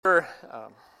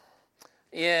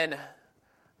I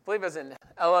believe I was in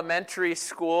elementary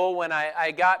school when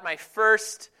I got my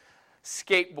first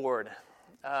skateboard.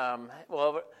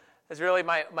 Well, it was really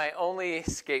my only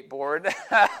skateboard.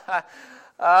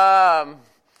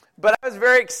 But I was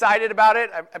very excited about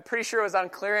it. I'm pretty sure it was on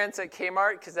clearance at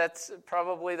Kmart because that's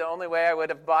probably the only way I would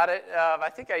have bought it. I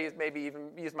think I maybe even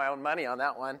used my own money on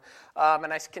that one.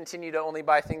 And I continue to only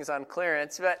buy things on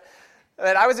clearance. But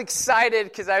I was excited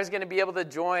because I was going to be able to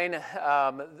join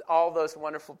all those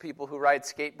wonderful people who ride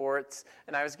skateboards.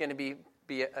 And I was going to be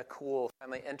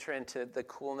finally enter into the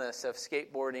coolness of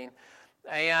skateboarding.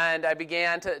 And I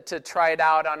began to try it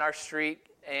out on our street.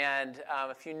 And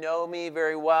if you know me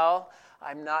very well,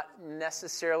 I'm not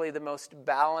necessarily the most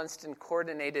balanced and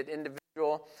coordinated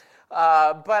individual,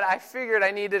 but I figured I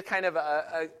needed kind of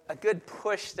a good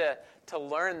push to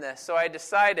learn this. So I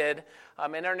decided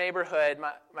in our neighborhood,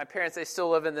 my parents, they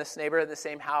still live in this neighborhood, in the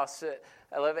same house.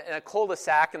 I live in a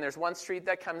cul-de-sac, and there's one street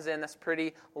that comes in that's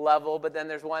pretty level, but then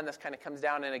there's one that kind of comes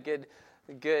down in a good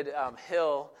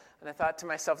hill. And I thought to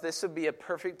myself, this would be a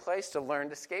perfect place to learn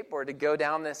to skateboard, to go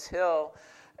down this hill.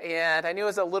 And I knew it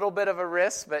was a little bit of a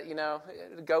risk, but,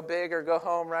 go big or go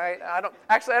home, right? I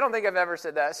don't think I've ever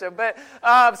said that. So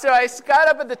I got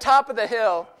up at the top of the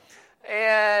hill,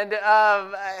 and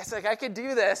I was like, I could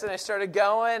do this. And I started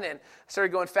going, and I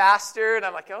started going faster. And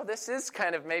I'm like, oh, this is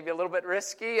kind of maybe a little bit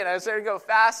risky. And I started to go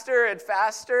faster and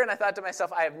faster. And I thought to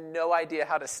myself, I have no idea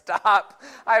how to stop.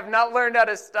 I have not learned how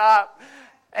to stop.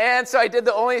 And so I did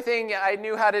the only thing I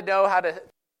knew how to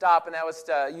stop, and that was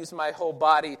to use my whole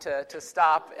body to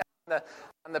stop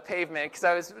on the pavement because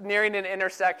I was nearing an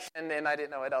intersection and I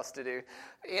didn't know what else to do.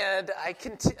 And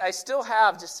I still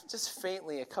have just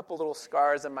faintly a couple little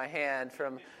scars on my hand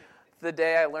from the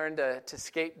day I learned to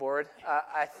skateboard.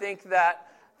 I think that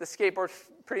the skateboard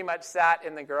pretty much sat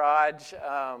in the garage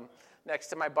next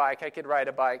to my bike. I could ride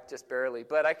a bike just barely,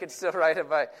 but I could still ride a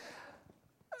bike.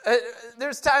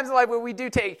 There's times in life where we do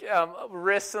take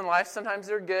risks in life. Sometimes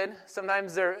they're good.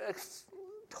 Sometimes they're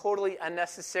totally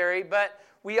unnecessary. But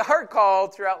we are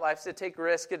called throughout life to take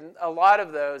risks. And a lot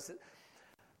of those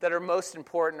that are most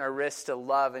important are risks to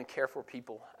love and care for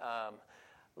people.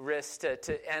 Risks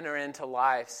to enter into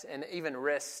lives. And even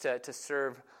risks to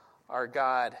serve our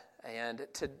God. And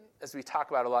to, as we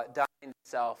talk about a lot, dying to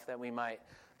self that we might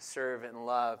serve and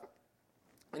love.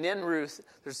 And in Ruth,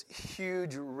 there's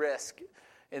huge risk.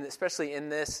 And especially in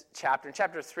this chapter, in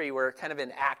chapter 3, we're kind of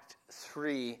in Act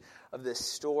 3 of this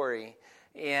story,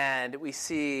 and we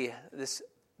see this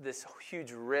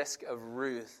huge risk of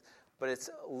Ruth, but it's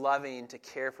loving to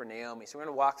care for Naomi. So we're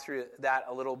going to walk through that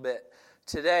a little bit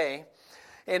today.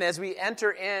 And as we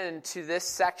enter into this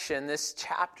section, this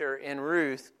chapter in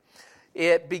Ruth,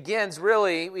 it begins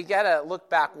really, we got to look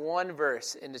back one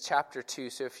verse into chapter 2.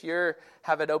 So if you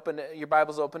have it open, your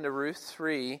Bible's open to Ruth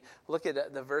 3, look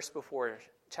at the verse before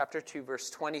chapter 2, verse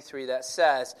 23, that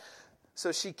says,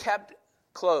 so she kept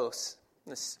close,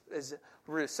 this is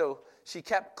Ruth, so she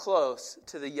kept close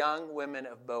to the young women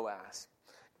of Boaz,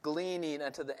 gleaning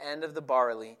unto the end of the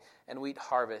barley and wheat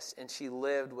harvest, and she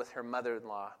lived with her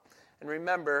mother-in-law. And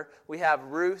remember, we have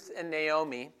Ruth and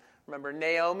Naomi. Remember,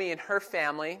 Naomi and her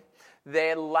family, they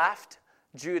had left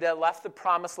Judah, left the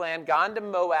promised land, gone to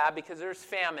Moab because there's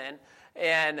famine,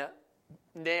 and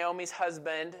Naomi's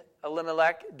husband,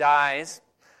 Elimelech, dies.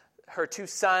 Her 2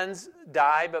 sons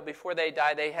die, but before they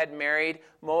die, they had married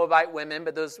Moabite women,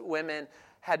 but those women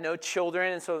had no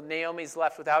children, and so Naomi's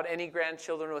left without any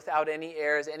grandchildren, without any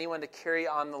heirs, anyone to carry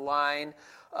on the line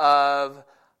of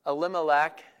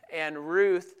Elimelech. And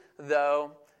Ruth,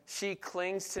 though, she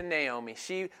clings to Naomi.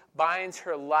 She binds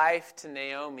her life to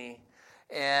Naomi,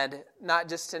 and not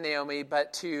just to Naomi,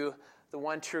 but to the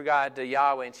one true God, to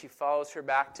Yahweh, and she follows her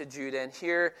back to Judah. And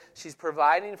here she's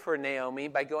providing for Naomi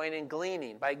by going and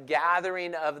gleaning, by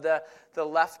gathering of the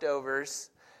leftovers.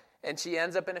 And she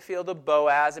ends up in a field of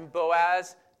Boaz, and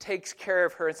Boaz takes care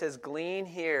of her and says, glean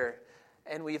here.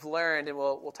 And we've learned, and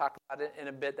we'll talk about it in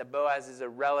a bit, that Boaz is a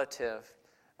relative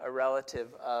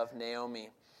of Naomi.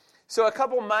 So a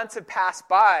couple months have passed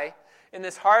by in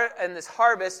this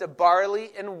harvest of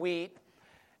barley and wheat,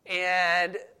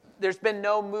 and there's been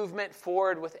no movement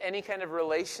forward with any kind of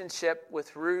relationship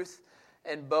with Ruth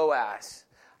and Boaz.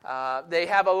 They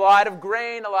have a lot of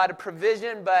grain, a lot of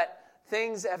provision, but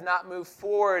things have not moved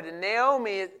forward. And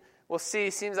Naomi, we'll see,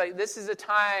 seems like this is a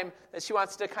time that she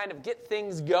wants to kind of get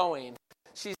things going.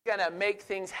 She's going to make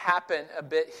things happen a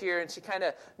bit here, and she kind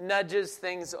of nudges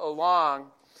things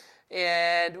along.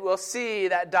 And we'll see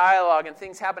that dialogue and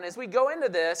things happen. As we go into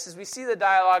this, as we see the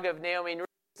dialogue of Naomi and Ruth,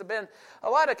 there's been a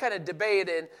lot of kind of debate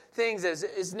and things.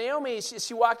 Is Naomi, is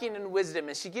she walking in wisdom?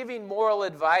 Is she giving moral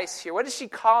advice here? What is she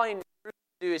calling Ruth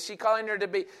do? Is she calling her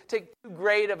to take too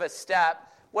great of a step?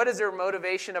 What is her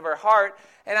motivation of her heart?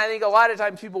 And I think a lot of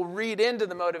times people read into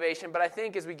the motivation, but I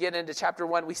think as we get into chapter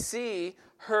 1, we see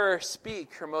her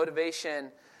speak, her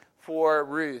motivation for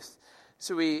Ruth.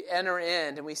 So we enter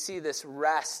in and we see this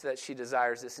rest that she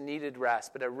desires, this needed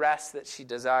rest, but a rest that she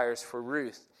desires for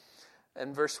Ruth.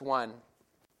 In verse 1,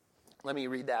 let me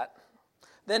read that.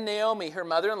 Then Naomi, her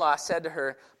mother-in-law, said to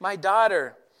her, "My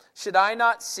daughter, should I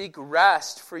not seek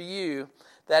rest for you,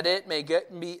 that it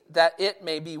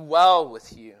may be well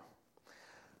with you?"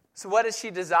 So what does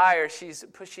she desire? She's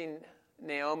pushing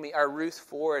Naomi, or Ruth,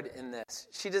 forward in this.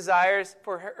 She desires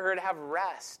for her to have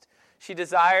rest. She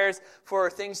desires for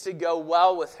things to go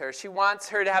well with her. She wants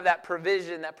her to have that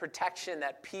provision, that protection,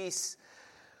 that peace,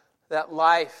 that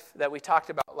life that we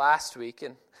talked about last week.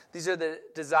 And these are the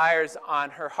desires on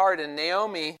her heart. And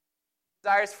Naomi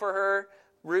desires for her,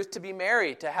 Ruth, to be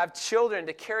married, to have children,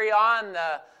 to carry on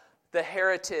the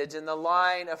heritage and the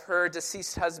line of her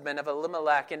deceased husband, of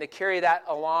Elimelech, and to carry that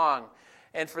along,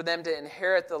 and for them to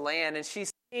inherit the land. And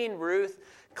she's seen Ruth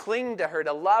cling to her,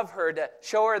 to love her, to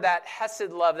show her that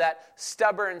hesed love, that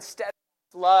stubborn, steadfast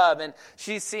love. And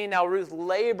she's seen now Ruth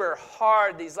labor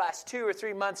hard these last 2 or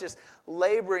 3 months, just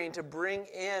laboring to bring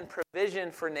in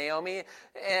provision for Naomi.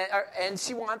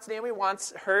 And Naomi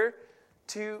wants her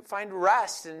to find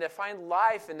rest and to find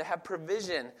life and to have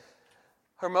provision.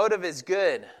 Her motive is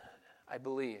good, I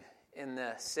believe, in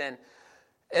this. And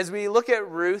as we look at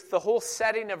Ruth, the whole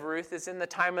setting of Ruth is in the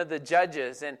time of the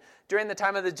Judges. And during the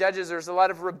time of the Judges, there's a lot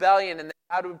of rebellion, and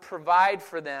God would provide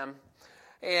for them.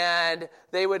 And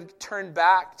they would turn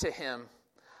back to him,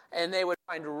 and they would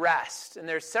find rest. And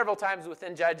there's several times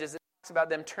within Judges it talks about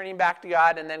them turning back to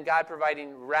God, and then God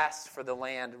providing rest for the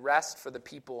land, rest for the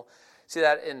people. See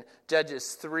that in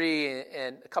Judges 3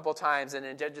 and a couple times, and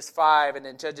in Judges 5 and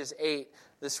in Judges 8,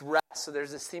 this rest. So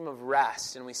there's this theme of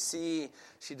rest, and we see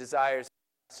she desires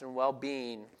rest and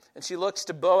well-being. And she looks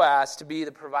to Boaz to be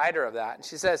the provider of that. And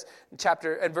she says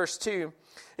in verse 2,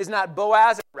 "Is not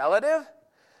Boaz a relative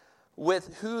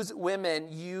with whose women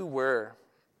you were?"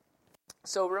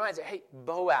 So it reminds you, hey,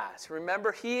 Boaz.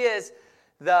 Remember, he is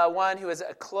the one who is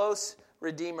a close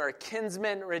redeemer, a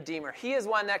kinsman redeemer. He is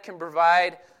one that can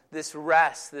provide this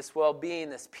rest, this well-being,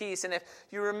 this peace. And if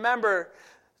you remember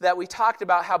that we talked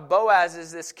about how Boaz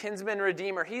is this kinsman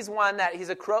redeemer, he's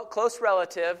a close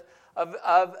relative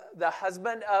of the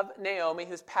husband of Naomi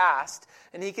who's passed,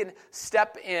 and he can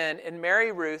step in and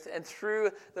marry Ruth, and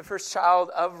through the first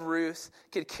child of Ruth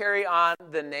could carry on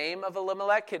the name of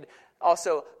Elimelech, could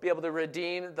also be able to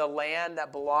redeem the land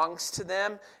that belongs to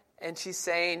them. And she's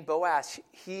saying, Boaz,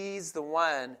 he's the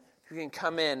one who can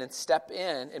come in and step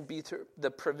in and be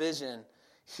the provision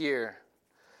here.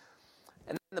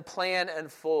 And then the plan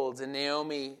unfolds, and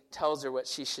Naomi tells her what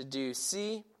she should do.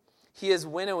 "See, he is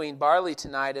winnowing barley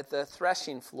tonight at the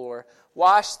threshing floor.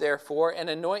 Wash, therefore, and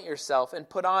anoint yourself, and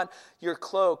put on your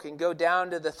cloak, and go down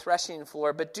to the threshing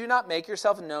floor. But do not make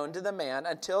yourself known to the man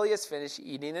until he has finished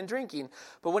eating and drinking.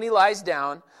 But when he lies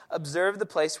down, observe the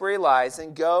place where he lies,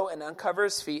 and go and uncover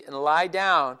his feet, and lie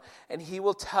down, and he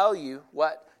will tell you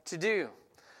what to do."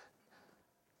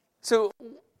 So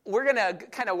we're going to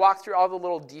kind of walk through all the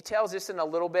little details just in a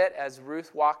little bit as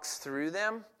Ruth walks through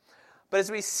them. But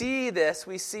as we see this,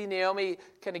 we see Naomi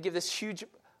kind of give this huge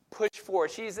push forward.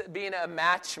 She's being a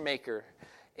matchmaker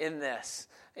in this.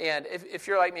 And if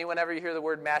you're like me, whenever you hear the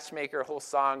word matchmaker, a whole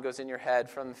song goes in your head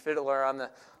from the Fiddler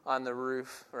on the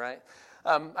Roof, right?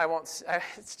 I won't.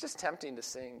 It's just tempting to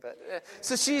sing,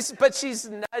 but she's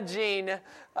nudging.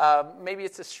 Maybe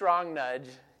it's a strong nudge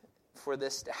for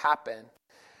this to happen.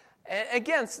 And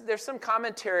again, there's some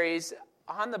commentaries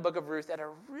on the book of Ruth that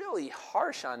are really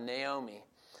harsh on Naomi,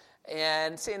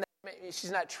 and saying that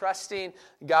she's not trusting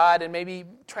God and maybe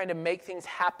trying to make things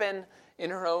happen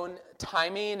in her own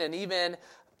timing, and even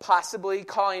possibly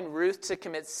calling Ruth to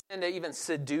commit sin, to even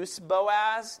seduce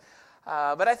Boaz.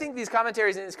 But I think these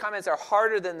commentaries and these comments are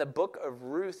harder than the book of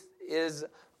Ruth is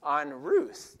on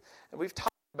Ruth. And we've talked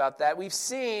about that. We've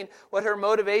seen what her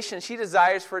motivation, she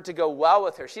desires for it to go well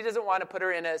with her. She doesn't want to put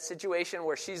her in a situation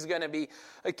where she's going to be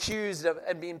accused of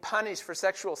and being punished for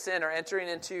sexual sin or entering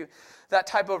into that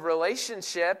type of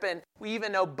relationship. And we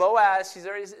even know Boaz,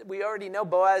 we already know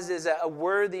Boaz is a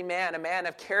worthy man, a man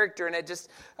of character, and it just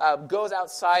goes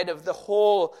outside of the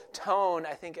whole tone,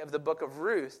 I think, of the book of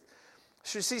Ruth.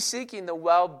 So she's seeking the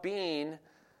well-being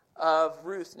of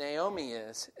Ruth, Naomi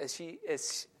is, as she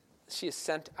is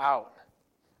sent out.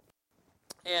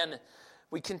 And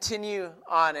we continue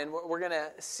on, and we're going to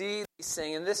see these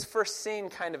things. And this first scene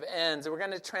kind of ends, and we're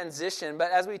going to transition. But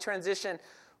as we transition,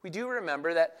 we do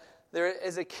remember that there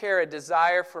is a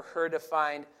desire for her to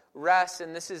find rest,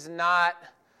 and this is not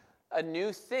a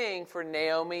new thing for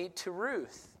Naomi to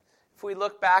Ruth. If we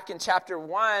look back in chapter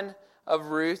 1 of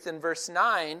Ruth in verse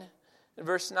 9,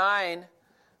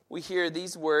 we hear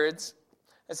these words.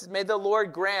 It says, "May the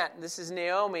Lord grant," this is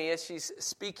Naomi as she's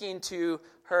speaking to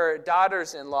her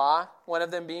daughters-in-law, one of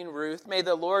them being Ruth, "May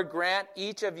the Lord grant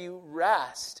each of you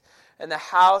rest in the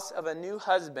house of a new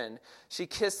husband." She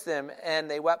kissed them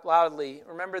and they wept loudly.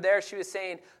 Remember there she was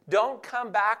saying, don't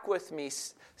come back with me.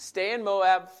 Stay in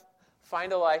Moab.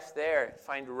 Find a life there.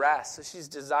 Find rest. So she's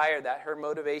desired that. Her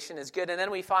motivation is good. And then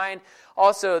we find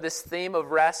also this theme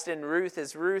of rest in Ruth.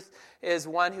 Ruth is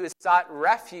one who has sought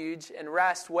refuge and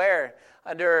rest where?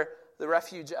 Under the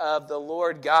refuge of the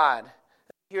Lord God.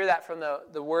 We hear that from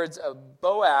the words of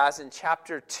Boaz in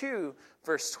chapter 2,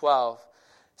 verse 12.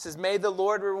 It says, "May the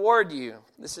Lord reward you."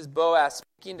 This is Boaz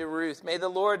speaking to Ruth. "May the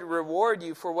Lord reward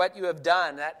you for what you have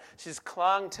done." That she's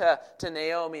clung to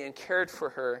Naomi and cared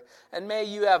for her. "And may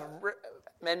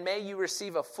you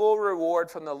receive a full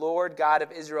reward from the Lord God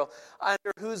of Israel,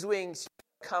 under whose wings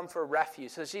you come for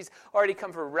refuge." So she's already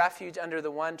come for refuge under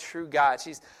the one true God.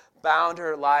 She's bound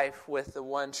her life with the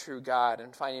one true God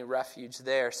and finding refuge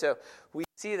there. So we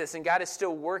see this, and God is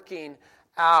still working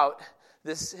out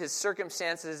his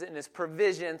circumstances and his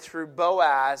provision through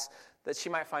Boaz that she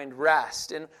might find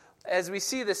rest. And as we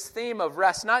see this theme of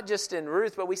rest, not just in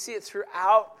Ruth, but we see it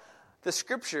throughout the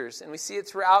Scriptures, and we see it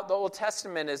throughout the Old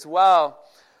Testament as well,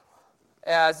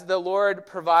 as the Lord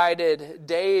provided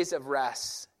days of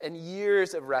rest and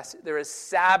years of rest. There is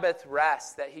Sabbath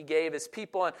rest that he gave his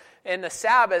people, and the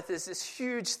Sabbath is this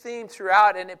huge theme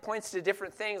throughout, and it points to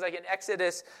different things. Like in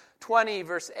Exodus 20,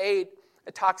 verse 8,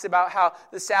 it talks about how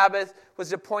the Sabbath was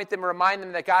to point them, remind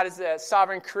them that God is the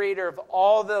sovereign creator of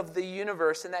all of the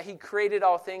universe and that he created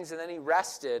all things and then he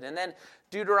rested. And then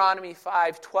Deuteronomy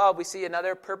 5:12, we see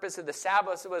another purpose of the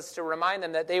Sabbath was to remind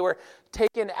them that they were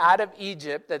taken out of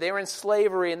Egypt, that they were in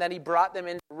slavery, and that he brought them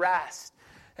into rest.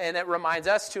 And it reminds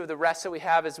us, too, of the rest that we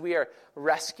have as we are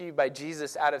rescued by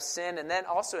Jesus out of sin. And then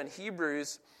also in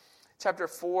Hebrews chapter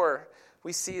 4,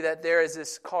 we see that there is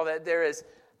this call that there is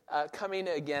coming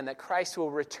again, that Christ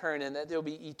will return and that there will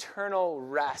be eternal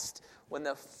rest when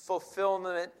the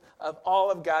fulfillment of all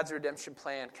of God's redemption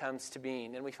plan comes to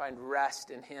being and we find rest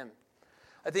in him.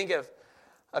 I think of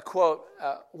a quote,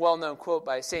 a well-known quote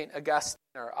by St. Augustine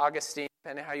or Augustine,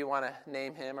 depending on how you want to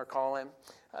name him or call him.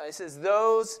 It says,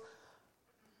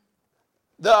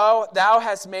 Thou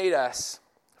hast made us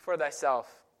for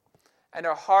thyself, and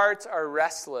our hearts are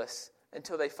restless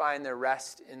until they find their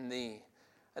rest in thee.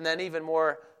 And then even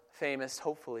more famous,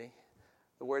 hopefully,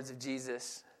 the words of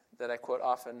Jesus that I quote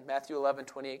often, Matthew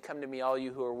 11:28, "Come to me, all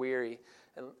you who are weary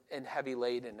and heavy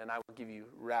laden, and I will give you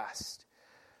rest."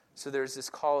 So there's this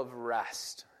call of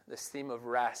rest, this theme of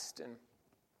rest, and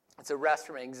it's a rest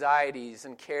from anxieties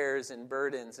and cares and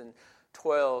burdens and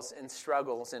toils and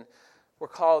struggles, and we're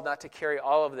called not to carry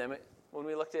all of them. When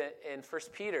we looked at in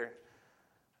 1 Peter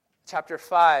chapter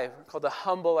 5, we're called to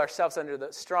humble ourselves under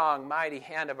the strong, mighty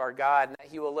hand of our God, and that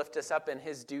he will lift us up in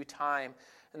his due time,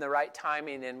 in the right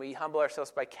timing, and we humble ourselves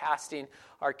by casting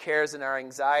our cares and our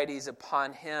anxieties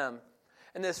upon him.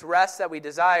 And this rest that we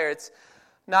desire, it's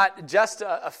not just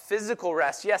a physical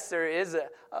rest. Yes,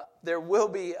 there will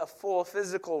be a full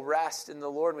physical rest in the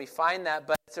Lord. We find that,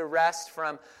 but it's a rest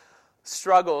from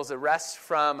struggles, a rest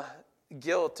from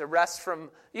guilt, a rest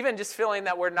from even just feeling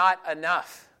that we're not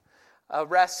enough. A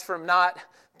rest from not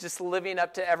just living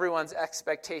up to everyone's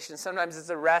expectations. Sometimes it's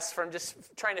a rest from just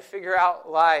trying to figure out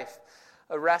life.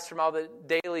 A rest from all the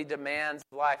daily demands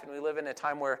of life. And we live in a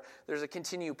time where there's a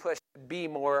continued push to be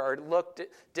more or look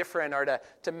different or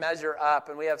to measure up.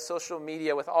 And we have social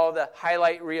media with all the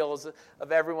highlight reels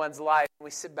of everyone's life. And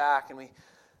we sit back and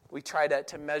we try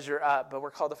to measure up. But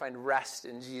we're called to find rest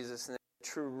in Jesus. And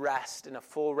true rest and a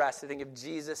full rest. I think of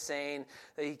Jesus saying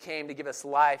that he came to give us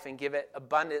life and give it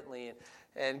abundantly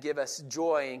and give us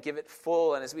joy and give it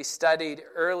full. And as we studied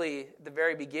early, the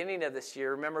very beginning of this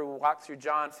year, remember we walked through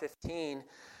John 15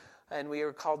 and we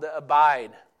were called to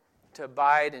abide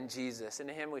in Jesus. And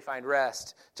in him we find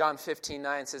rest. John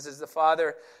 15:9 says, "As the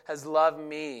Father has loved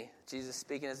me," Jesus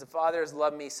speaking, "as the Father has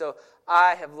loved me, so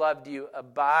I have loved you.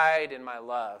 Abide in my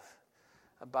love."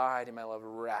 Abide in my love.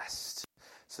 Rest.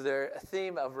 So a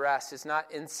theme of rest is not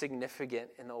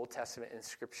insignificant in the Old Testament and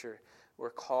Scripture. We're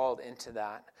called into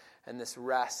that. And this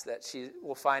rest that she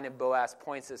will find in Boaz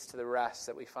points us to the rest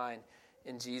that we find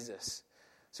in Jesus.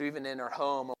 So even in our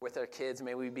home or with our kids,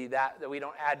 may we be that we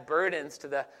don't add burdens to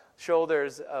the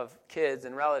shoulders of kids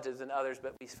and relatives and others,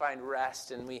 but we find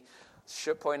rest and we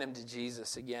should point them to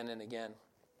Jesus again and again.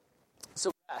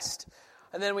 So rest.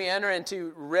 And then we enter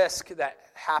into risk that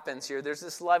happens here. There's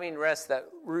this loving risk that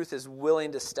Ruth is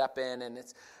willing to step in, and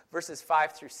it's verses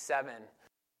 5 through 7.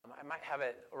 I might have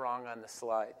it wrong on the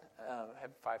slide. I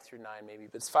have 5 through 9 maybe,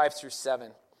 but it's 5 through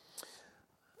 7.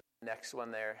 Next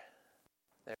one there.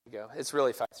 There we go. It's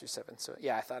really 5 through 7. So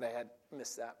yeah, I thought I had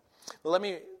missed that. Well, let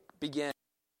me begin.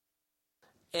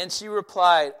 And she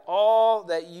replied, all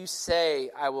that you say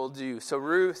I will do. So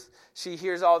Ruth, she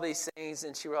hears all these things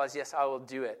and she realizes, yes, I will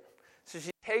do it. So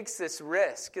she takes this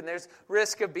risk, and there's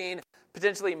risk of being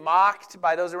potentially mocked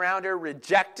by those around her,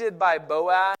 rejected by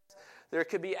Boaz. There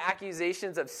could be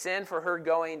accusations of sin for her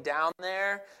going down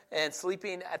there and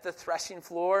sleeping at the threshing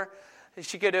floor.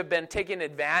 She could have been taken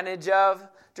advantage of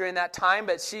during that time,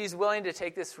 but she's willing to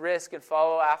take this risk and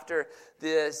follow after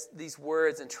these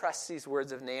words and trust these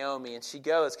words of Naomi. And she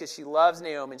goes because she loves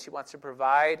Naomi and she wants to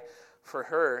provide for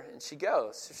her, and she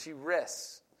goes. So she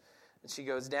risks. And she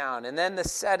goes down. And then the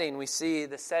setting, we see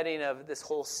the setting of this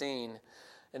whole scene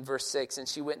in verse 6. And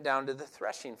she went down to the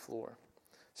threshing floor.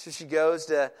 So she goes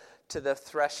to the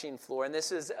threshing floor. And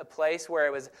this is a place where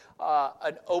it was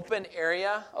an open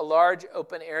area, a large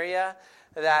open area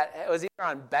that was either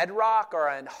on bedrock or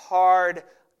on hard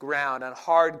ground, on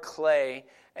hard clay.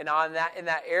 And in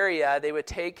that area, they would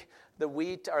take the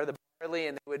wheat or the barley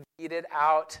and they would beat it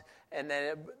out. And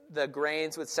then the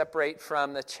grains would separate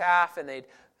from the chaff, and they'd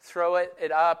throw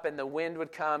it up, and the wind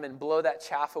would come and blow that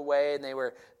chaff away, and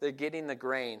they're getting the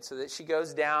grain. So that she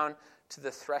goes down to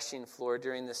the threshing floor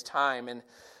during this time, and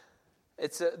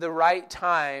it's the right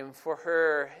time for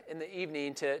her in the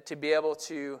evening to be able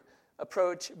to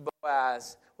approach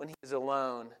Boaz when he is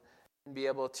alone and be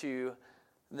able to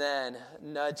then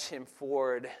nudge him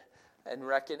forward and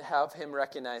have him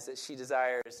recognize that she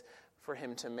desires for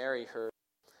him to marry her.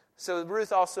 So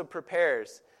Ruth also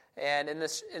prepares. And in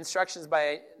the instructions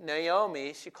by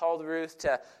Naomi, she called Ruth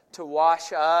to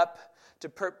wash up, to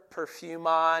put perfume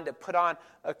on, to put on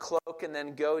a cloak, and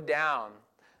then go down.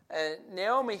 And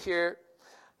Naomi here,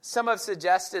 some have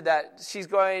suggested that she's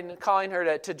calling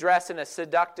her to dress in a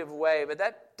seductive way, but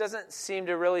that doesn't seem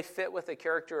to really fit with the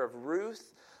character of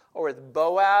Ruth or with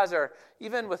Boaz or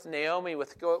even with Naomi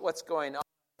with what's going on.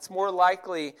 It's more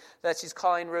likely that she's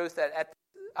calling Ruth that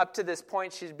up to this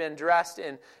point she's been dressed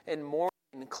in mourning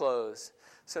clothes.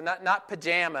 So not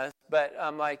pajamas, but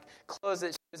like clothes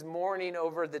that she was mourning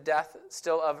over the death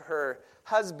still of her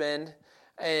husband.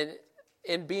 And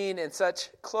in being in such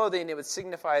clothing, it would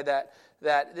signify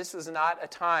that this was not a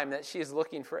time that she is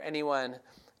looking for anyone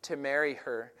to marry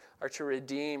her or to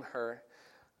redeem her.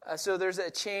 So there's a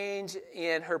change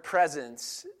in her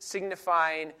presence,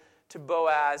 signifying to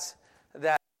Boaz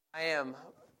that I am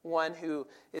one who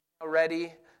is now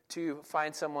ready to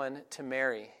find someone to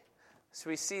marry. So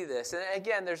we see this. And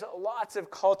again, there's lots of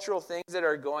cultural things that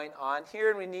are going on here,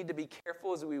 and we need to be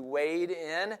careful as we wade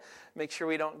in, make sure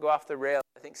we don't go off the rails.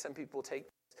 I think some people take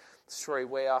the story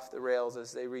way off the rails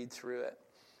as they read through it.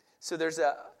 So there's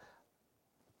a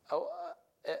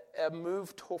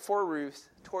move for Ruth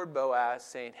toward Boaz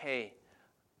saying, hey,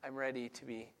 I'm ready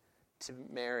to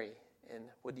marry, and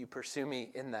would you pursue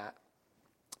me in that?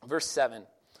 Verse 7,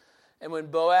 and when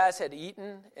Boaz had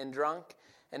eaten and drunk,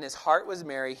 and his heart was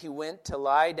merry, he went to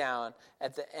lie down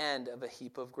at the end of a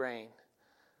heap of grain.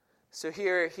 So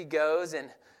here he goes, and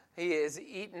he is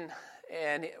eaten.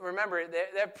 And remember,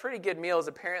 they're pretty good meals,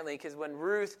 apparently, because when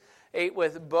Ruth ate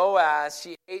with Boaz,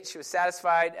 she was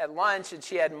satisfied at lunch, and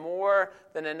she had more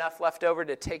than enough left over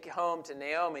to take home to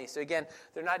Naomi. So again,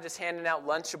 they're not just handing out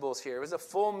Lunchables here. It was a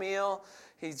full meal.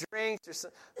 He drinks, there's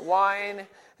wine,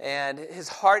 and his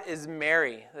heart is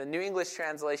merry. The New English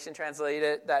translation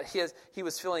translated that he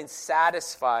was feeling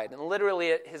satisfied, and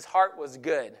literally his heart was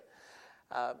good.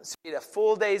 So he had a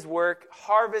full day's work.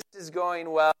 Harvest is going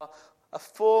well. A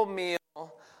full meal.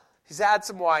 He's had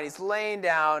some wine. He's laying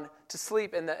down to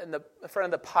sleep in front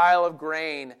of the pile of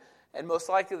grain, and most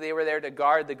likely they were there to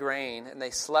guard the grain, and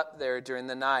they slept there during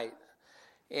the night.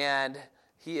 And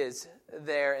he is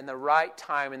there in the right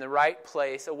time, in the right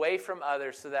place, away from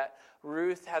others, so that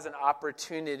Ruth has an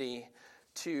opportunity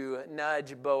to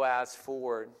nudge Boaz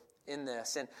forward in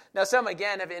this. And now some,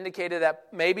 again, have indicated that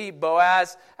maybe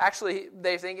Boaz, actually,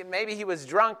 they think maybe he was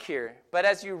drunk here. But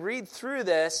as you read through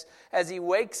this, as he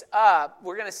wakes up,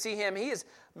 we're going to see him. He is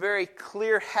very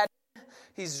clear-headed.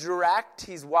 He's direct.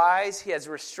 He's wise. He has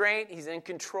restraint. He's in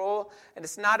control. And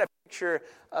it's not a picture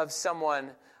of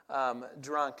someone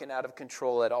drunk and out of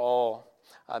control at all.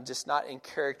 Just not in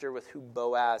character with who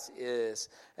Boaz is,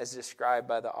 as described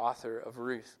by the author of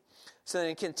Ruth. So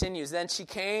then it continues. Then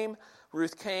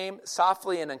Ruth came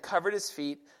softly and uncovered his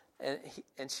feet,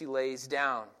 and she lays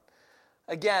down.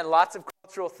 Again, lots of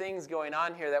cultural things going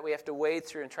on here that we have to wade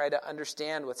through and try to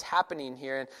understand what's happening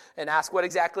here and ask what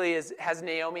exactly has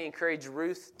Naomi encouraged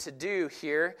Ruth to do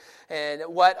here, and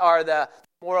what are the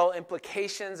moral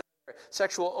implications of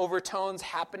sexual overtones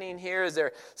happening here? Is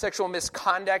there sexual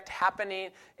misconduct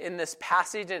happening in this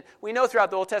passage? And we know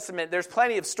throughout the Old Testament there's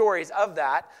plenty of stories of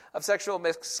that, of sexual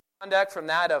misconduct, from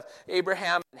that of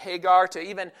Abraham and Hagar to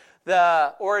even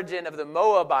the origin of the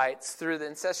Moabites through the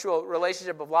incestual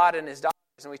relationship of Lot and his daughters.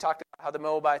 And we talked about how the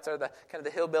Moabites are the kind of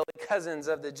the hillbilly cousins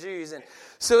of the Jews. And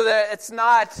so that it's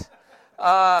not,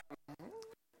 that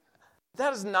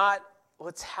is not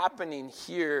what's happening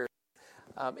here.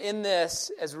 In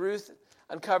this, as Ruth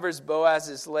uncovers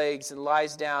Boaz's legs and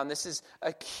lies down, this is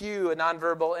a cue, a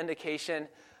nonverbal indication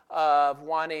of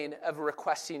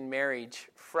requesting marriage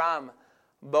from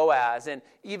Boaz. And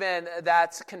even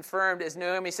that's confirmed as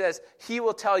Naomi says, he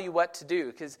will tell you what to do,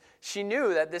 because she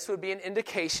knew that this would be an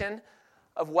indication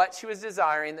of what she was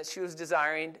desiring, that she was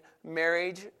desiring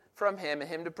marriage from him and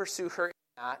him to pursue her in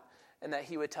that, and that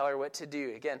he would tell her what to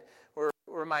do. Again, we're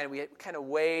reminded, we kind of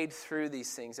wade through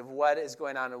these things of what is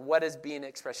going on and what is being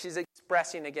expressed. She's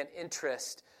expressing, again,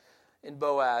 interest in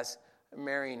Boaz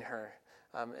marrying her.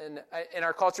 And in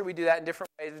our culture, we do that in different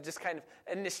ways, just kind of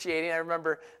initiating. I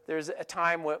remember there's a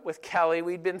time with Kelly.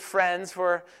 We'd been friends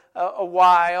for a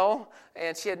while,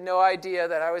 and she had no idea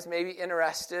that I was maybe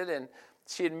interested, and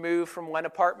she had moved from one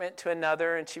apartment to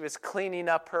another, and she was cleaning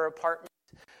up her apartment.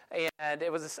 And it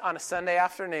was on a Sunday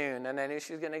afternoon, and I knew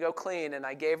she was going to go clean. And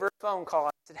I gave her a phone call.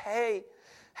 I said,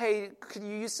 hey, could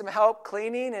you use some help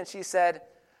cleaning? And she said,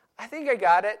 I think I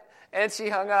got it. And she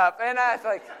hung up. And I was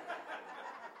like,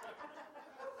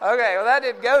 okay, well, that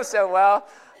didn't go so well.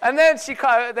 And then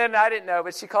then I didn't know,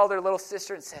 but she called her little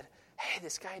sister and said, hey,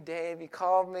 this guy Dave, he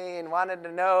called me and wanted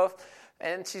to know.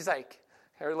 And she's like,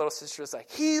 her little sister was like,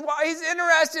 he's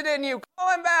interested in you.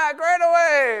 Call him back right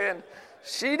away. And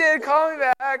she did call me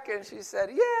back, and she said,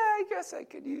 yeah, I guess I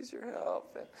could use your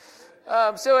help.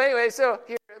 And, so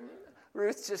here,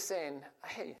 Ruth's just saying,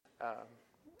 hey,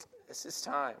 this is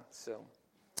time.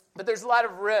 But there's a lot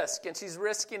of risk, and she's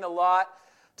risking a lot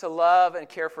to love and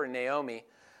care for Naomi.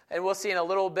 And we'll see in a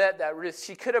little bit that Ruth,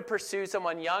 she could have pursued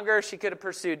someone younger. She could have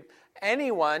pursued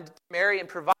anyone to marry and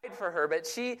provide for her. But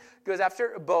she goes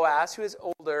after Boaz, who is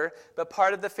older, but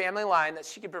part of the family line that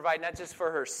she could provide not just for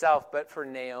herself, but for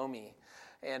Naomi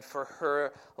and for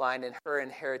her line and her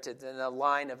inheritance and the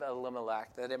line of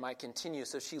Elimelech, that it might continue.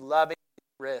 So she lovingly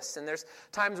risks. And there's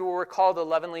times where we're called to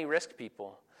lovingly risk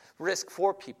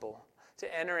for people,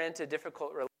 to enter into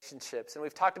difficult relationships. And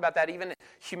we've talked about that even in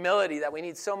humility, that we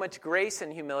need so much grace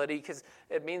and humility because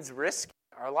it means risking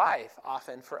our life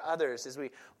often for others as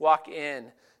we walk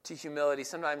in to humility.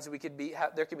 Sometimes there could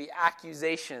be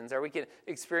accusations, or we could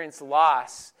experience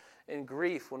loss and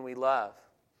grief when we love.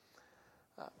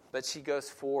 But she goes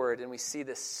forward, and we see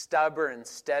this stubborn,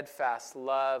 steadfast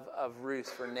love of Ruth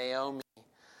for Naomi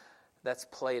that's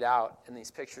played out in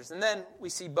these pictures. And then we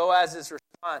see Boaz's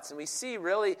response, and we see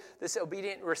really this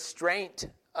obedient restraint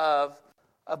of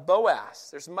Boaz.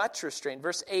 There's much restraint.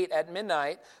 Verse 8, at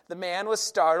midnight, the man was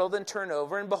startled and turned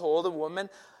over, and behold, a woman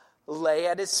lay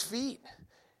at his feet.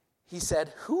 He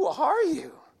said, who are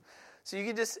you? So you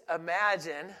can just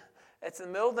imagine, it's in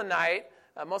the middle of the night.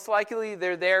 Most likely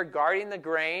they're there guarding the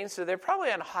grain, so they're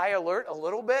probably on high alert a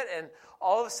little bit, and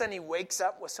all of a sudden he wakes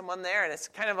up with someone there, and it's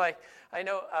kind of like, I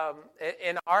know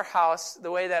in our house,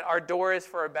 the way that our door is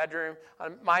for our bedroom,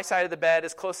 on my side of the bed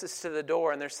is closest to the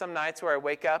door, and there's some nights where I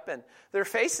wake up and their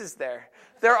faces there.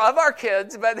 They're of our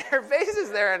kids, but their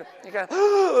faces there, and you kind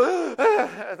of,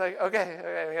 it's like,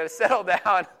 okay, we got to settle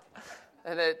down,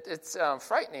 and it's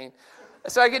frightening.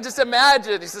 So I can just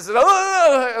imagine, he says,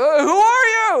 oh, who are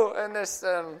you? And this,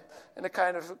 and a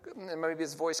kind of, maybe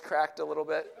his voice cracked a little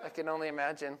bit. I can only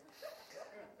imagine.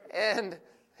 And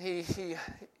he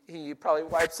probably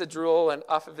wipes the drool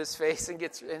off of his face and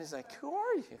he's like, who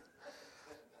are you?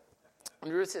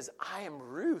 And Ruth says, I am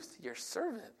Ruth, your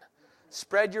servant.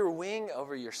 Spread your wing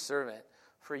over your servant,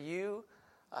 for you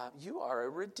are a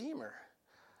redeemer.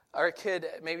 Or it could,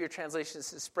 maybe your translation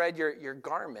says, spread your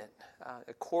garment,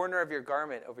 a corner of your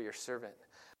garment over your servant.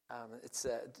 It's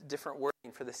a different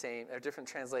wording for the same, or different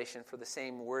translation for the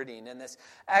same wording. And this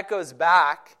echoes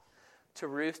back to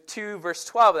Ruth 2, verse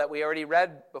 12 that we already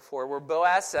read before, where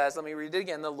Boaz says, let me read it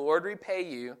again, the Lord repay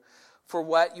you for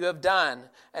what you have done,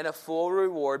 and a full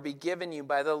reward be given you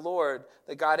by the Lord,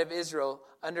 the God of Israel,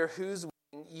 under whose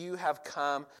wing you have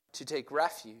come to take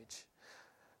refuge.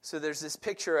 So there's this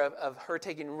picture of her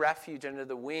taking refuge under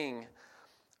the wing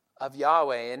of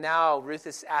Yahweh. And now Ruth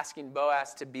is asking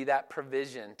Boaz to be that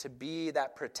provision, to be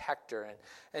that protector.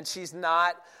 And she's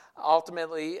not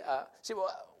ultimately,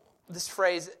 this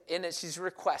phrase in it, she's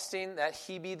requesting that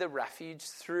he be the refuge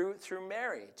through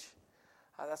marriage.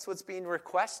 That's what's being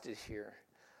requested here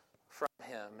from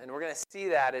him. And we're going to see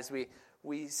that as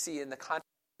we see in the context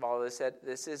of all this, that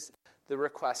this is the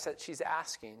request that she's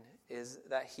asking, is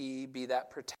that he be that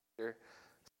protector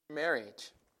through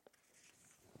marriage.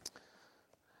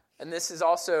 And this is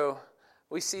also,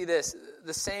 we see this,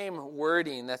 the same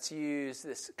wording that's used,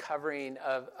 this covering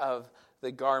of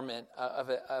the garment, of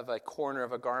a corner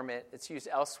of a garment. It's used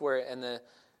elsewhere in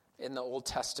the Old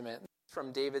Testament.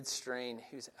 From David Strain,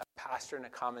 who's a pastor and a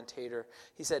commentator.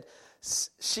 He said,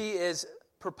 she is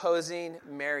proposing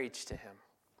marriage to him.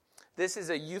 This is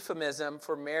a euphemism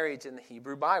for marriage in the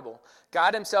Hebrew Bible.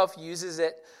 God himself uses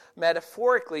it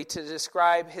metaphorically to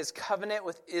describe his covenant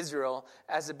with Israel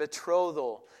as a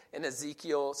betrothal in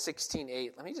Ezekiel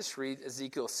 16:8. Let me just read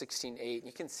Ezekiel 16:8.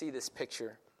 You can see this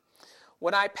picture.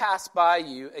 When I passed by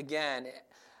you again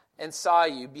and saw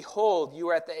you, behold, you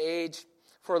were at the age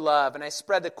for love, and I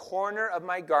spread the corner of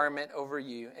my garment over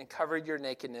you and covered your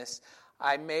nakedness.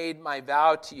 I made my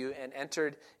vow to you and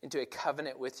entered into a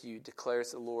covenant with you,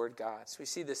 declares the Lord God. So we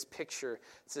see this picture.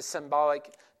 It's a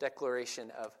symbolic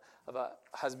declaration of a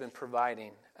husband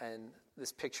providing, and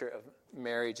this picture of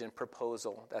marriage and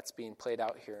proposal that's being played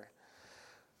out here.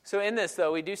 So in this,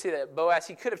 though, we do see that Boaz,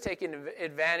 he could have taken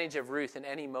advantage of Ruth in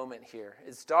any moment here.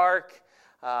 It's dark.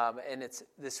 And it's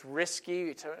this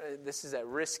is a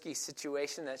risky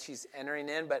situation that she's entering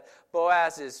in, but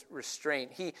Boaz is restrained.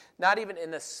 He, not even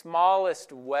in the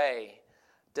smallest way,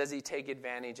 does he take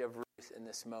advantage of Ruth in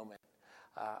this moment.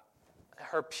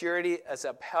 Her purity is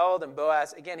upheld, and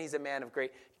Boaz, again, he's a man of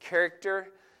great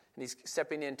character, and he's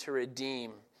stepping in to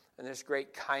redeem. And there's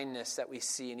great kindness that we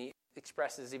see, and he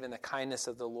expresses even the kindness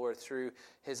of the Lord through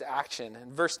his action.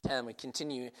 In verse 10, we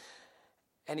continue.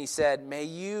 And he said, may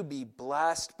you be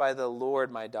blessed by the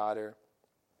Lord, my daughter.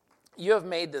 You have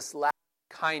made this last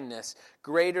kindness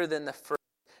greater than the first,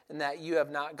 in that you have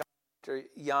not gone after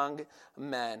young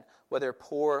men, whether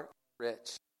poor or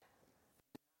rich.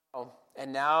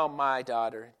 And now, my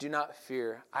daughter, do not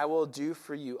fear. I will do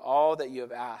for you all that you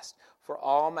have asked, for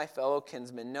all my fellow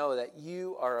kinsmen know that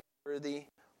you are a worthy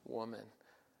woman.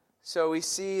 So we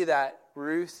see that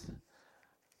Ruth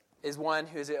is one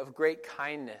who is of great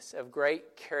kindness, of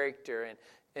great character.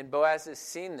 And Boaz has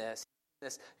seen this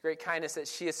great kindness that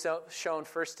she has shown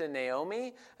first to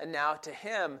Naomi and now to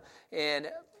him, in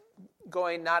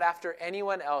going not after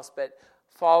anyone else, but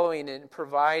following and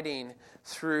providing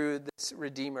through this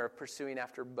Redeemer, pursuing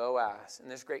after Boaz. And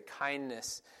there's great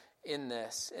kindness in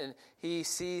this. And he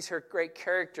sees her great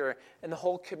character, and the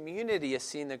whole community has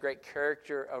seen the great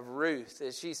character of Ruth.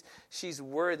 As she's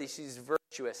worthy, she's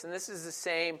virtuous. And this is the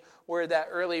same word that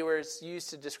earlier was used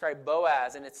to describe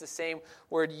Boaz, and it's the same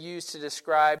word used to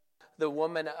describe the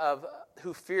woman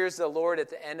who fears the Lord at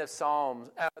the end of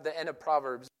the end of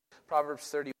Proverbs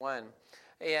 31.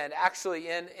 And actually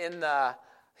in the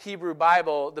Hebrew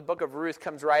Bible, the book of Ruth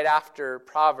comes right after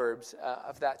Proverbs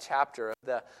of that chapter of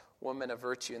the woman of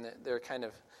virtue, and they're kind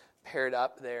of paired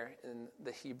up there in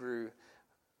the Hebrew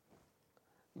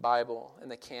Bible, in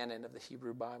the canon of the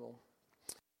Hebrew Bible.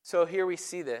 So here we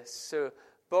see this. So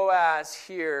Boaz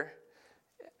here,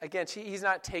 again, he's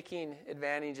not taking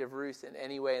advantage of Ruth in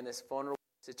any way in this vulnerable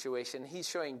situation. He's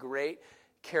showing great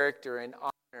character and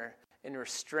honor and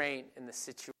restraint in the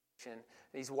situation.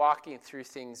 And he's walking through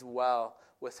things well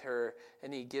with her,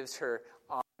 and he gives her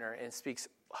honor and speaks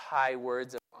high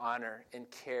words of honor and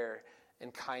care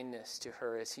and kindness to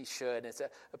her, as he should. It's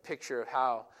a picture of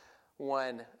how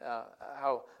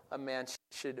a man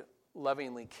should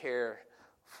lovingly care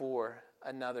for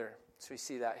another. So we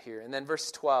see that here. And then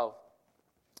verse 12,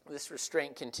 this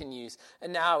restraint continues.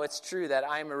 And now it's true that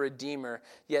I am a redeemer,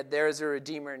 yet there is a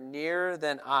redeemer nearer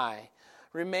than I.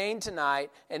 Remain tonight,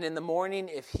 and in the morning,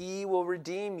 if he will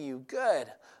redeem you, good.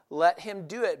 Let him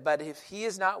do it. But if he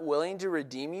is not willing to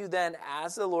redeem you, then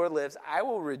as the Lord lives, I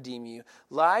will redeem you.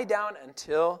 Lie down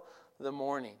until the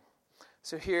morning.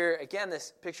 So here, again,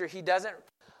 this picture, he doesn't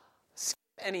skip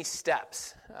any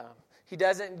steps. He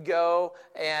doesn't go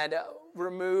and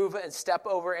remove and step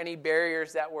over any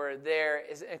barriers that were there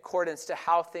in accordance to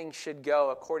how things should go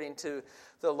according to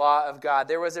the law of God.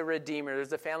 There was a redeemer.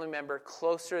 There's a family member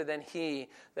closer than he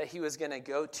that he was going to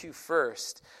go to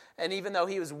first. And even though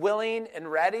he was willing and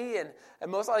ready and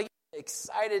most likely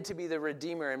excited to be the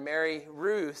redeemer and marry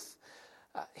Ruth,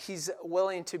 he's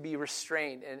willing to be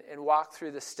restrained and walk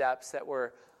through the steps that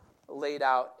were laid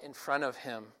out in front of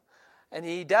him. And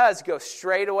he does go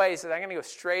straight away. He says, I'm going to go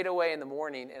straight away in the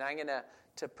morning, and I'm going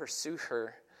to pursue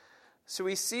her. So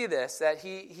we see this, that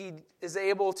he is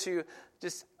able to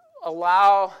just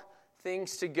allow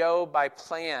things to go by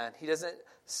plan. He doesn't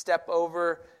step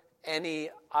over any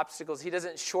obstacles. He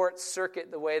doesn't short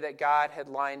circuit the way that God had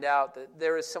lined out, that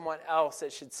there is someone else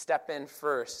that should step in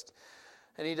first.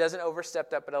 And he doesn't overstep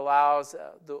that, but allows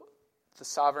the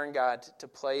sovereign God to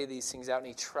play these things out, and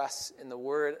he trusts in the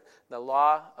word, the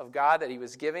law of God that he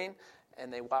was giving,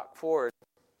 and they walk forward.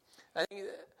 I think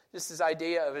just this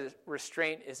idea of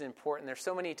restraint is important. There's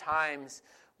so many times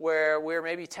where we're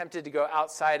maybe tempted to go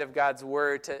outside of God's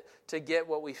word to get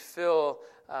what we feel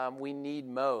we need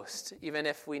most, even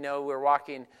if we know we're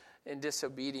walking in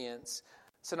disobedience.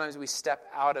 Sometimes we step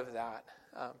out of that.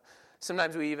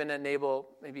 Sometimes we even enable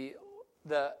maybe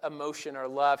the emotion or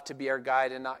love to be our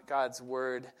guide and not God's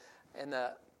word and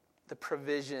the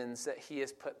provisions that he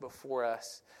has put before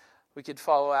us. We could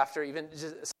follow after even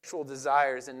just sexual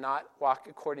desires and not walk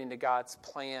according to God's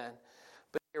plan.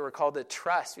 But here we're called to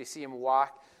trust. We see him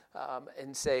walk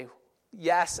and say,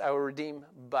 yes, I will redeem,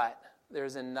 but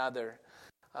there's another.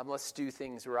 Let's do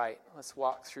things right. Let's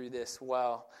walk through this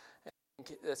well. And I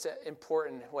think that's an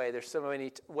important way. There's so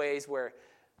many ways where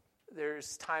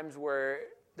there's times where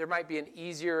there might be an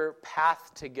easier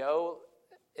path to go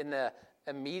in the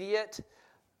immediate,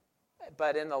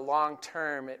 but in the long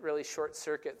term, it really short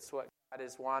circuits what God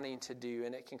is wanting to do,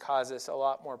 and it can cause us a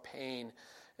lot more pain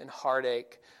and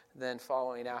heartache than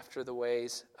following after the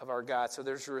ways of our God. So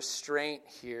there's restraint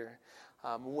here.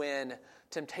 When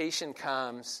temptation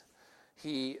comes,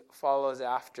 he follows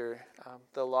after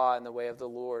the law and the way of the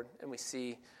Lord, and we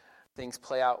see things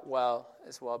play out well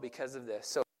as well because of this.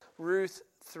 So Ruth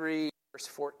 3, verse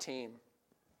 14.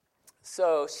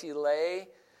 So she lay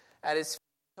at his feet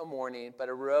till morning, but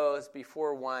arose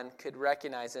before one could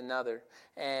recognize another.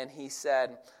 And he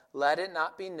said, let it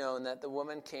not be known that the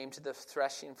woman came to the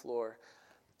threshing floor.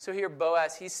 So here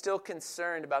Boaz, he's still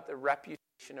concerned about the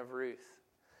reputation of Ruth.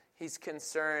 He's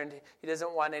concerned. He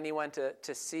doesn't want anyone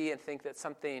to see and think that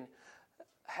something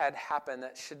had happened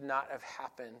that should not have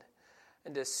happened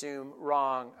and to assume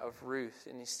wrong of Ruth.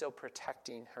 And he's still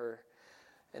protecting her.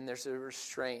 And there's a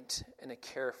restraint and a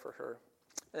care for her.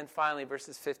 And then finally,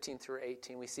 verses 15 through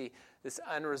 18, we see this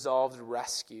unresolved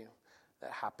rescue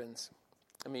that happens.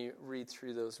 Let me read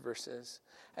through those verses.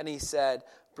 And he said,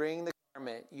 bring the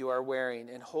garment you are wearing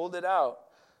and hold it out.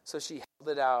 So she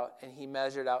held it out, and he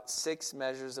measured out 6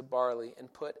 measures of barley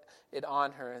and put it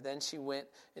on her. Then she went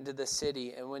into the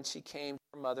city, and when she came to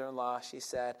her mother-in-law, she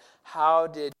said, how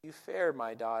did you fare,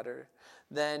 my daughter?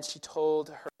 Then she told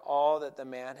her all that the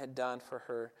man had done for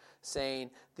her, saying,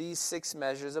 these 6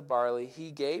 measures of barley he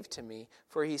gave to me,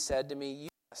 for he said to me, you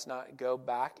must not go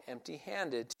back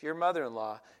empty-handed to your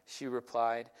mother-in-law. She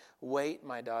replied, wait,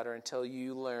 my daughter, until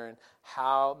you learn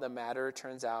how the matter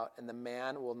turns out, and the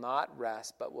man will not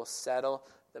rest, but will settle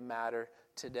the matter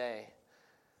today.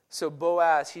 So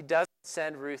Boaz, he doesn't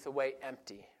send Ruth away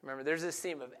empty. Remember, there's this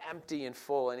theme of empty and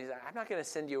full, and he's like, I'm not going to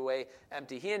send you away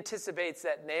empty. He anticipates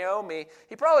that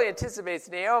he probably anticipates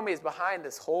Naomi is behind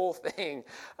this whole thing,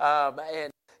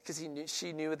 and because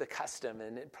she knew the custom,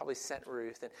 and it probably sent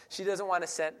Ruth. And she doesn't want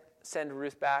to send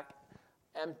Ruth back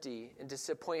empty and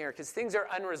disappoint her, because things are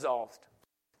unresolved.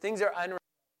 Things are unresolved.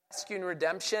 Rescue and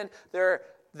redemption, they're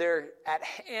at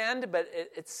hand, but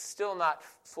it's still not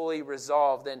fully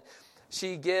resolved. And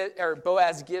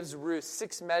Boaz gives Ruth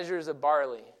 6 measures of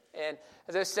barley. And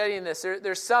as I was studying this,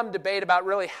 there's some debate about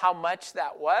really how much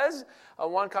that was.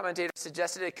 One commentator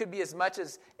suggested it could be as much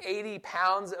as 80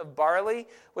 pounds of barley,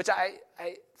 which I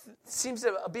seems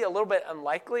to be a little bit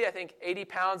unlikely. I think 80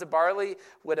 pounds of barley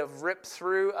would have ripped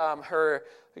through her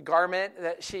garment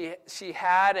that she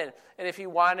had, and if he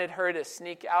wanted her to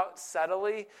sneak out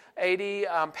subtly, 80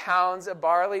 pounds of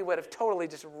barley would have totally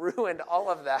just ruined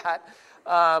all of that.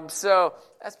 So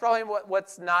that's probably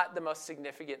what's not the most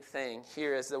significant thing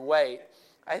here is the weight.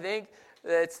 I think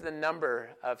that it's the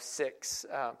number of 6.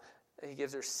 He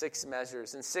gives her 6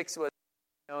 measures, and 6 was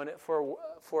known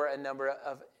for a number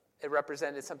of, it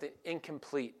represented something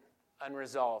incomplete,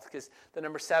 unresolved, because the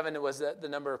number 7 was the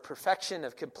number of perfection,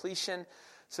 of completion.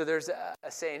 So there's a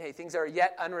saying, hey, things are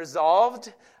yet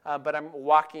unresolved, but I'm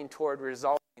walking toward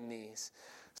resolving these.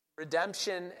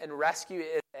 Redemption and rescue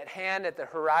is at hand, at the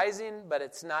horizon, but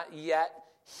it's not yet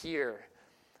here.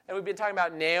 And we've been talking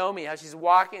about Naomi, how she's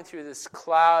walking through this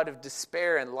cloud of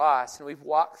despair and loss, and we've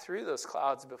walked through those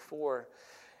clouds before.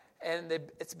 And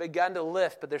it's begun to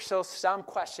lift, but there's still some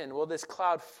question, will this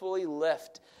cloud fully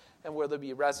lift, and will there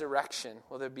be resurrection?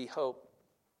 Will there be hope?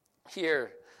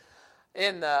 Here,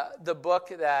 in the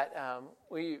book that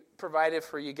we provided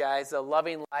for you guys, The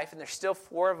Loving Life, and there's still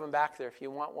 4 of them back there if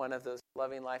you want one of those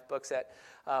Loving Life books that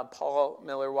Paul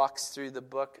Miller walks through the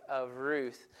book of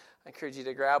Ruth. I encourage you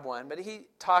to grab one. But he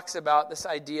talks about this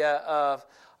idea of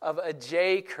a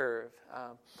J curve,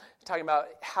 talking about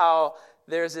how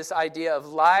there's this idea of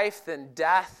life, then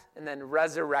death, and then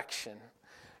resurrection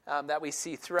that we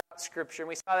see throughout Scripture. And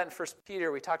we saw that in 1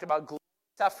 Peter. We talked about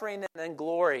suffering and then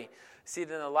glory. We see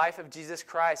it in the life of Jesus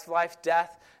Christ, life,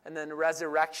 death, and then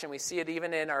resurrection. We see it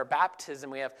even in our baptism.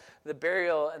 We have the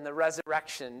burial and the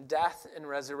resurrection, death and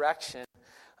resurrection.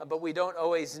 But we don't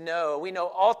always know. We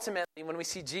know ultimately when we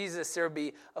see Jesus, there will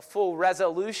be a full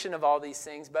resolution of all these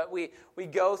things. But we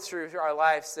go through our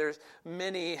lives. There's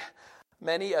many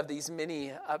of these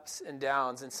many ups and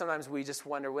downs. And sometimes we just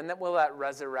wonder, when will that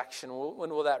resurrection,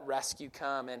 when will that rescue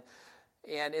come? And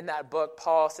in that book,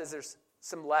 Paul says there's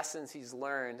some lessons he's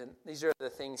learned. And these are the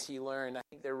things he learned. I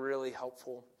think they're really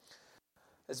helpful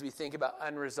as we think about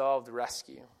unresolved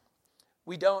rescue.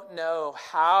 We don't know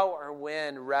how or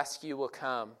when rescue will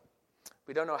come.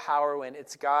 We don't know how or when.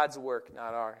 It's God's work,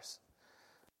 not ours.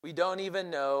 We don't even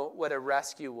know what a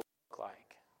rescue will look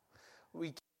like. We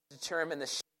can't determine the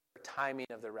shape or timing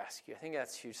of the rescue. I think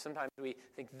that's huge. Sometimes we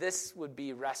think this would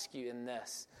be rescue in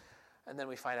this. And then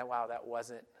we find out, wow, that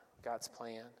wasn't God's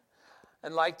plan.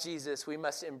 And like Jesus, we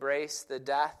must embrace the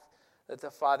death that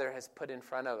the Father has put in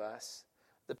front of us.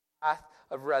 The path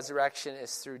of resurrection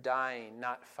is through dying,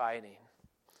 not fighting.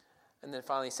 And then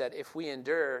finally said, if we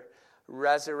endure,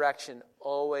 resurrection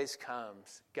always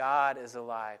comes. God is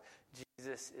alive.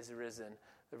 Jesus is risen.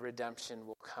 The redemption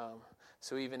will come.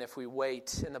 So even if we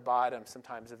wait in the bottom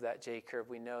sometimes of that J curve,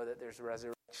 we know that there's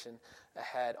resurrection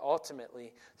ahead,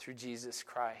 ultimately through Jesus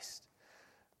Christ.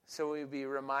 So we'll be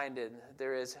reminded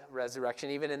there is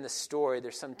resurrection. Even in the story,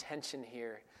 there's some tension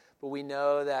here. But we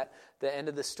know that the end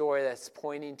of the story, that's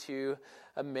pointing to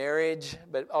a marriage,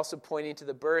 but also pointing to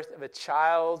the birth of a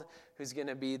child who's going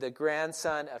to be the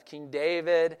grandson of King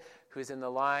David, who's in the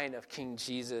line of King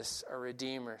Jesus, our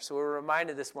Redeemer. So we're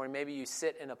reminded this morning, maybe you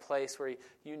sit in a place where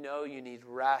you know you need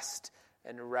rest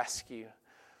and rescue.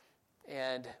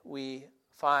 And we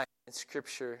find in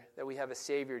Scripture that we have a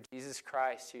Savior, Jesus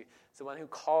Christ, who is the one who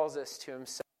calls us to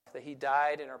himself, that he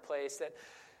died in our place, that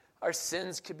our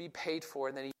sins could be paid for,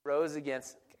 and then he rose again,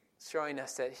 showing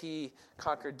us that he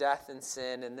conquered death and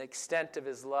sin and the extent of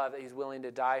his love, that he's willing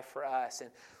to die for us. And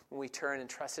when we turn and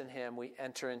trust in him, we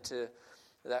enter into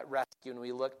that rescue, and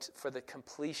we look for the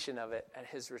completion of it at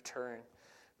his return.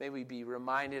 May we be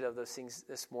reminded of those things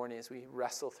this morning as we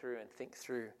wrestle through and think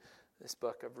through this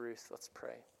book of Ruth. Let's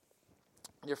pray.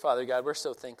 Dear Father God, we're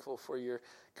so thankful for your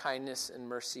kindness and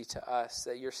mercy to us,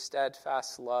 that your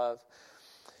steadfast love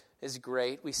is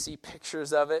great. We see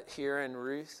pictures of it here in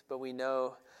Ruth, but we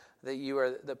know that you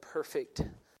are the perfect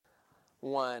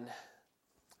one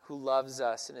who loves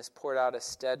us and has poured out a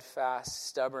steadfast,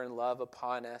 stubborn love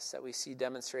upon us that we see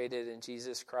demonstrated in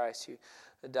Jesus Christ, who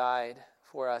died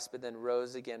for us but then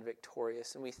rose again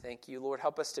victorious. And we thank you. Lord,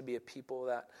 help us to be a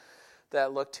people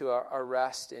that look to our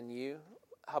rest in you.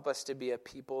 Help us to be a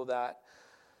people that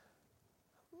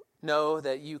know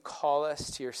that you call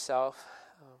us to yourself,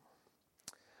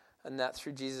 and that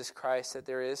through Jesus Christ that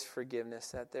there is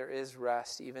forgiveness, that there is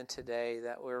rest even today,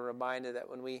 that we're reminded that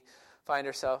when we find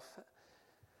ourselves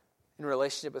in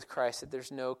relationship with Christ, that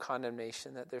there's no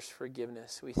condemnation, that there's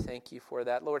forgiveness. We thank you for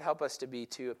that. Lord, help us to be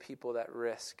too a people that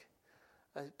risk,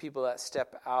 people that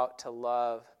step out to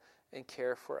love and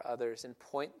care for others and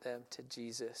point them to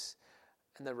Jesus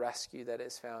and the rescue that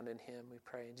is found in him. We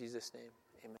pray in Jesus' name,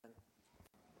 amen.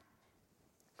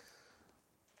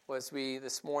 Well, as we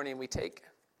this morning we take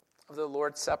of the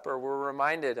Lord's Supper, we're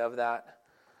reminded of that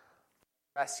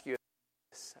rescue.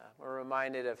 We're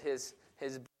reminded of his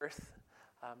birth,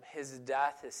 his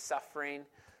death, his suffering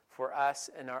for us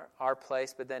in our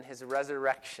place, but then his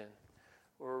resurrection.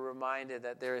 We're reminded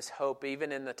that there is hope,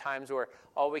 even in the times where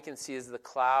all we can see is the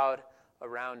cloud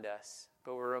around us.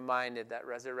 But we're reminded that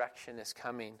resurrection is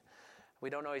coming. We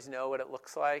don't always know what it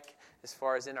looks like as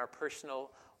far as in our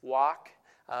personal walk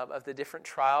of the different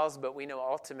trials, but we know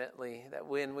ultimately that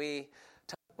when we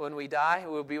die,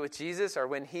 we will be with Jesus, or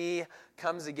when he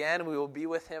comes again, we will be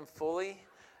with him fully,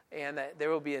 and that there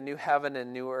will be a new heaven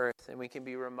and new earth, and we can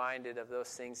be reminded of those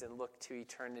things and look to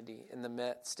eternity in the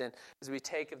midst. And as we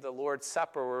take of the Lord's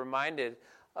Supper, we're reminded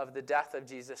of the death of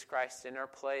Jesus Christ in our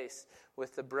place,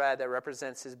 with the bread that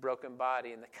represents his broken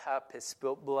body and the cup, his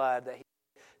spilt blood, that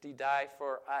he died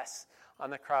for us on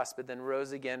the cross, but then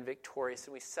rose again victorious.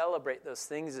 And we celebrate those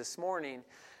things this morning,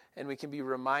 and we can be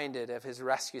reminded of his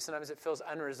rescue. Sometimes it feels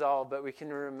unresolved, but we can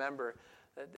remember